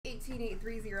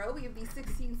15830. We have the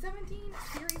 1617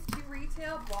 Series 2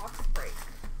 Retail Box Break.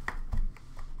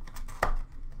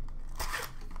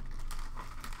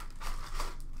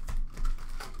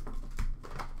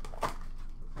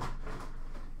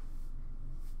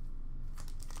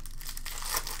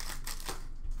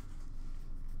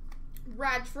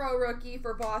 Retro rookie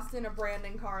for Boston of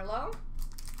Brandon Carlo.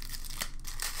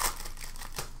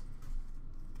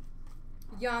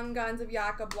 Young Guns of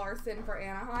Jacob Larson for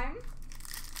Anaheim.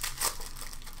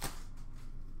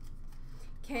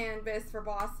 Canvas for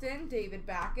Boston, David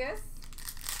Backes.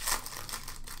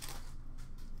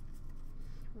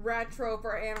 Retro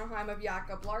for Anaheim of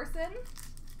Jacob Larson.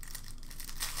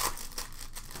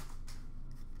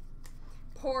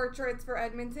 Portraits for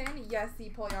Edmonton, Jesse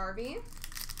Puljujarvi.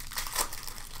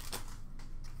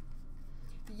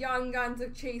 Young Guns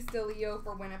of Chase DeLeo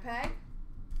for Winnipeg.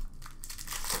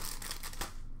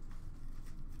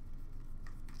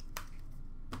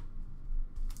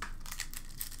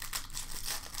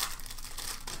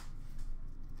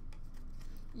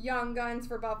 Young Guns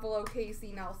for Buffalo,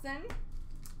 Casey Nelson.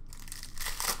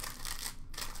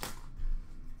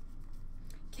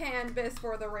 Canvas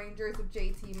for the Rangers of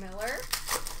JT Miller.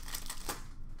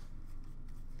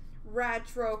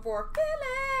 Retro for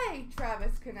Philly,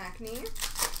 Travis Konechny.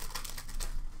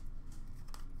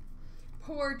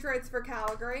 Portraits for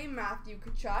Calgary, Matthew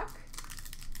Tkachuk.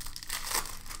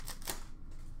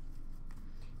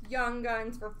 Young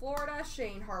Guns for Florida,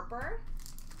 Shane Harper.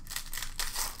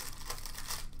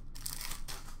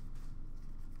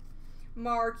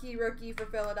 Marquee rookie for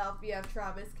Philadelphia of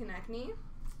Travis Konechny.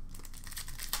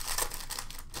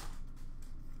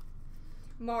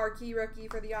 Marquee rookie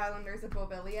for the Islanders of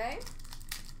Beauvillier.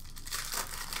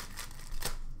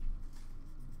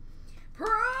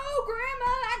 Program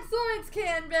of Excellence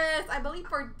canvas, I believe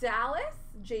for Dallas,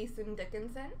 Jason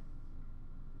Dickinson.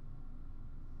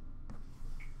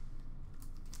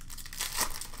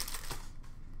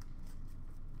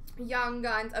 Young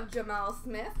Guns of Jamal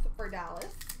Smith for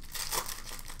Dallas.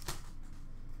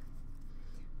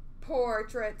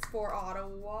 Portraits for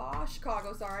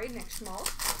Chicago, Nick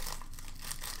Schmaltz.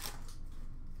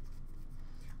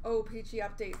 OPG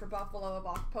update for Buffalo of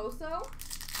Okposo.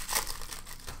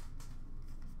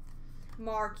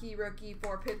 Marquee rookie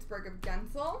for Pittsburgh of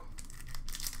Gensel.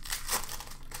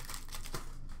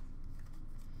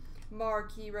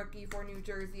 Marquee rookie for New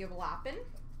Jersey of Lappin.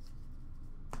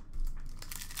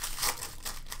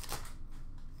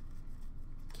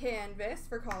 Canvas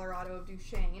for Colorado of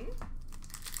Duchesne.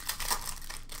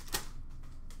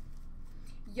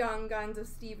 Young Guns of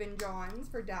Stephen Johns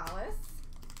for Dallas.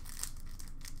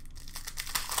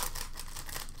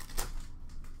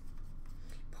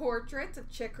 Portraits of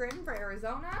Chikrin for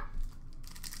Arizona.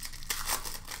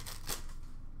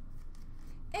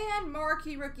 And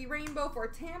Marquee Rookie Rainbow for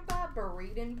Tampa,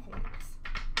 Braden Point.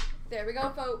 There we go,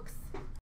 folks.